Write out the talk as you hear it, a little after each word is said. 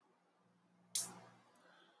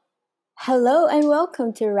Hello and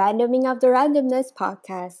welcome to Randoming of the Randomness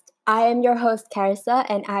podcast. I am your host, Carissa,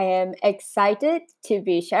 and I am excited to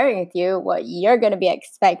be sharing with you what you're going to be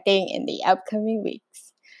expecting in the upcoming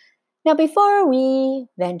weeks. Now, before we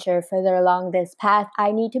venture further along this path,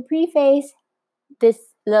 I need to preface this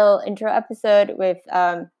little intro episode with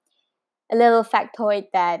a little factoid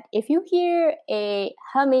that if you hear a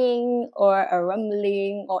humming or a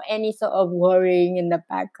rumbling or any sort of whirring in the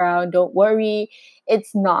background, don't worry.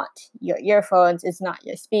 It's not your earphones, it's not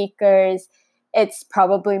your speakers. It's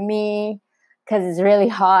probably me because it's really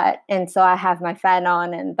hot. And so I have my fan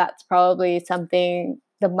on, and that's probably something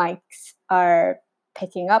the mics are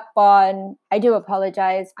picking up on. I do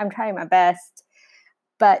apologize. I'm trying my best.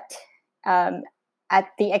 But at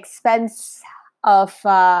the expense of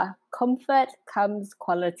comfort comes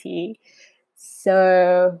quality.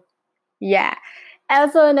 So, yeah.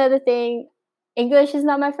 Also, another thing, English is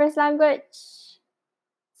not my first language.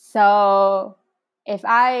 So, if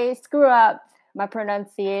I screw up my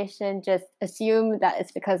pronunciation, just assume that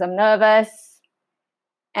it's because I'm nervous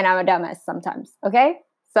and I'm a dumbass sometimes, okay?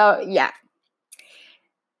 So, yeah.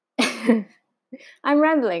 I'm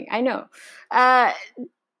rambling, I know.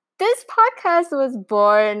 This podcast was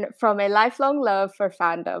born from a lifelong love for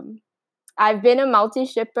fandom. I've been a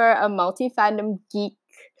multi-shipper, a multi-fandom geek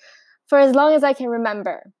for as long as I can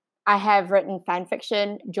remember. I have written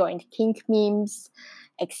fanfiction, joined kink memes,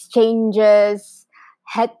 exchanges,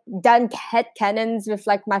 done headcanons with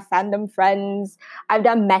like my fandom friends. I've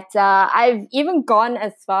done meta. I've even gone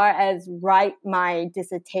as far as write my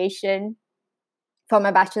dissertation for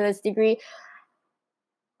my bachelor's degree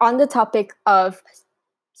on the topic of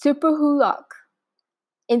Super Hulok.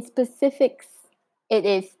 In specifics, it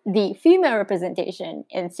is the female representation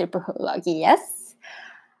in Super Hulok. Yes,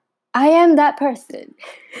 I am that person.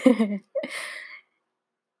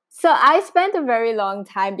 So I spent a very long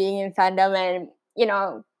time being in fandom, and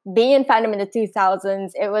being in fandom in the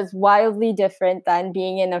 2000s, it was wildly different than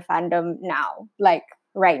being in a fandom now. Like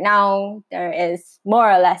right now, there is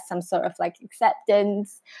more or less some sort of like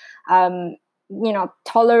acceptance.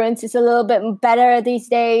 Tolerance is a little bit better these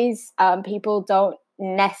days. People don't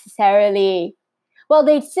necessarily, well,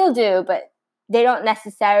 they still do, but they don't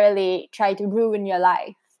necessarily try to ruin your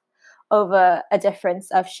life over a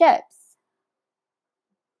difference of ships.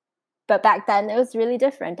 But back then it was really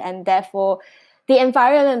different, and therefore the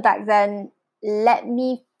environment back then let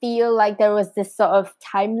me feel like there was this sort of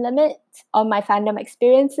time limit on my fandom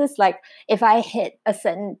experiences. Like if I hit a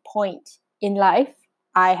certain point in life,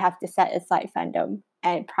 I have to set aside fandom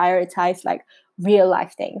and prioritize like real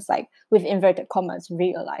life things, like with inverted commas,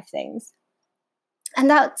 real life things. And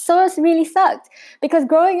that sort of really sucked because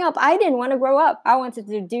growing up, I didn't want to grow up. I wanted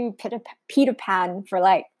to do Peter Pan for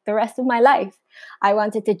like the rest of my life. I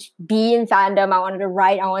wanted to be in fandom. I wanted to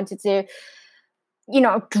write. I wanted to,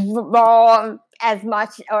 draw as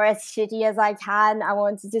much or as shitty as I can. I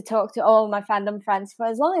wanted to talk to all my fandom friends for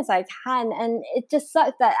as long as I can. And it just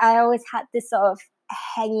sucked that I always had this sort of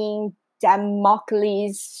hanging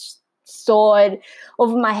Damocles sword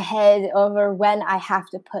over my head over when I have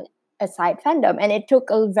to put aside fandom. And it took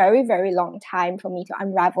a very, very long time for me to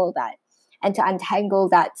unravel that and to untangle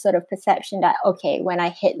that sort of perception that, okay, when I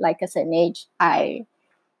hit like a certain age, I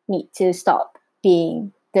need to stop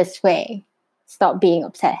being this way, stop being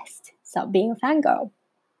obsessed, stop being a fangirl.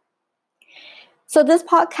 So this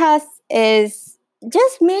podcast is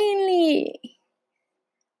just mainly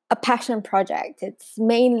a passion project. It's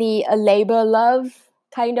mainly a labor love,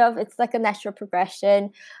 kind of. It's like a natural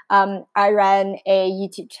progression. I ran a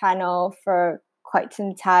YouTube channel for quite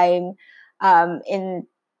some time in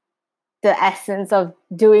the essence of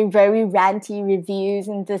doing very ranty reviews,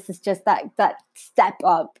 and this is just that step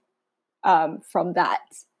up from that.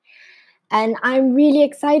 And I'm really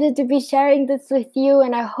excited to be sharing this with you,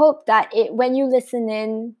 and I hope that when you listen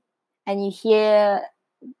in and you hear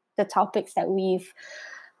the topics that we've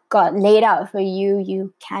got laid out for you,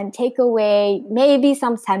 you can take away maybe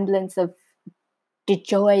some semblance of the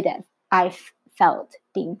joy that I've felt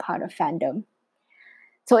being part of fandom.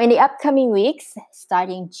 So in the upcoming weeks,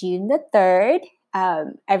 starting June the 3rd,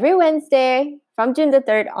 every Wednesday from June the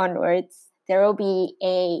 3rd onwards, there will be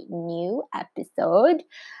a new episode.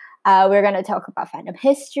 We're going to talk about fandom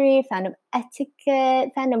history, fandom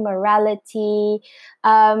etiquette, fandom morality.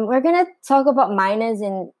 We're going to talk about minors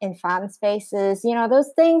in fan spaces,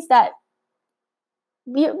 those things that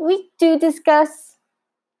we do discuss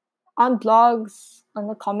on blogs, on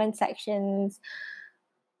the comment sections,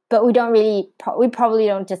 but we probably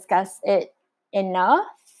don't discuss it enough.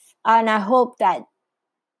 And I hope that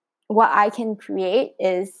what I can create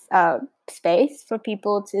is space for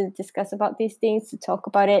people to discuss about these things, to talk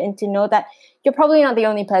about it, and to know that you're probably not the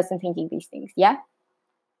only person thinking these things. Yeah.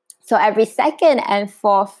 So every second and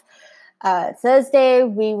fourth Thursday,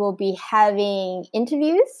 we will be having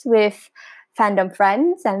interviews with fandom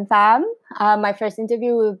friends and fam. My first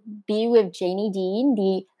interview will be with Janie Dean,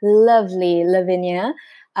 the lovely Lavinia.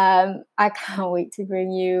 I can't wait to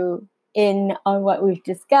bring you in on what we've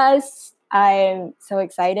discussed. I'm so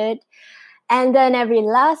excited. And then every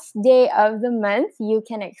last day of the month, you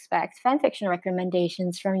can expect fanfiction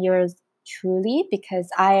recommendations from yours truly, because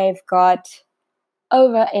I've got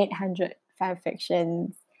over 800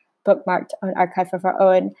 fanfictions bookmarked on Archive of Our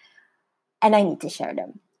Own, and I need to share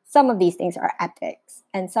them. Some of these things are epics,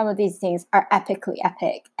 and some of these things are epically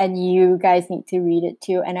epic, and you guys need to read it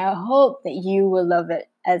too. And I hope that you will love it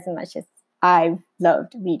as much as I've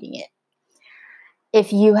loved reading it.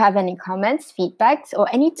 If you have any comments, feedbacks, or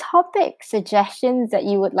any topic suggestions that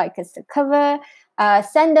you would like us to cover,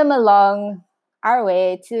 send them along our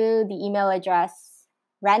way to the email address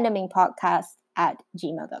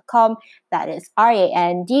randomingpodcast@gmail.com. That is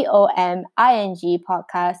RANDOMING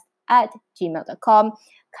podcast@gmail.com.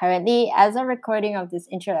 Currently, as a recording of this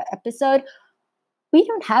intro episode, we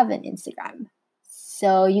don't have an Instagram.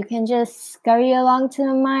 So you can just scurry along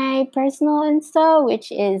to my personal Insta, which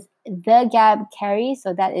is The Gab Carrie.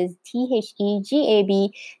 So that is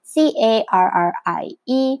TheGabCarrie.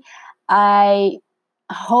 I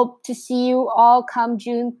hope to see you all come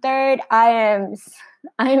June 3rd. I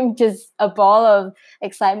am just a ball of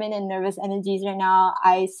excitement and nervous energies right now.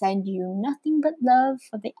 I send you nothing but love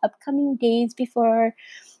for the upcoming days before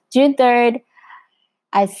June 3rd.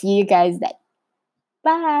 I see you guys then.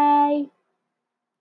 Bye.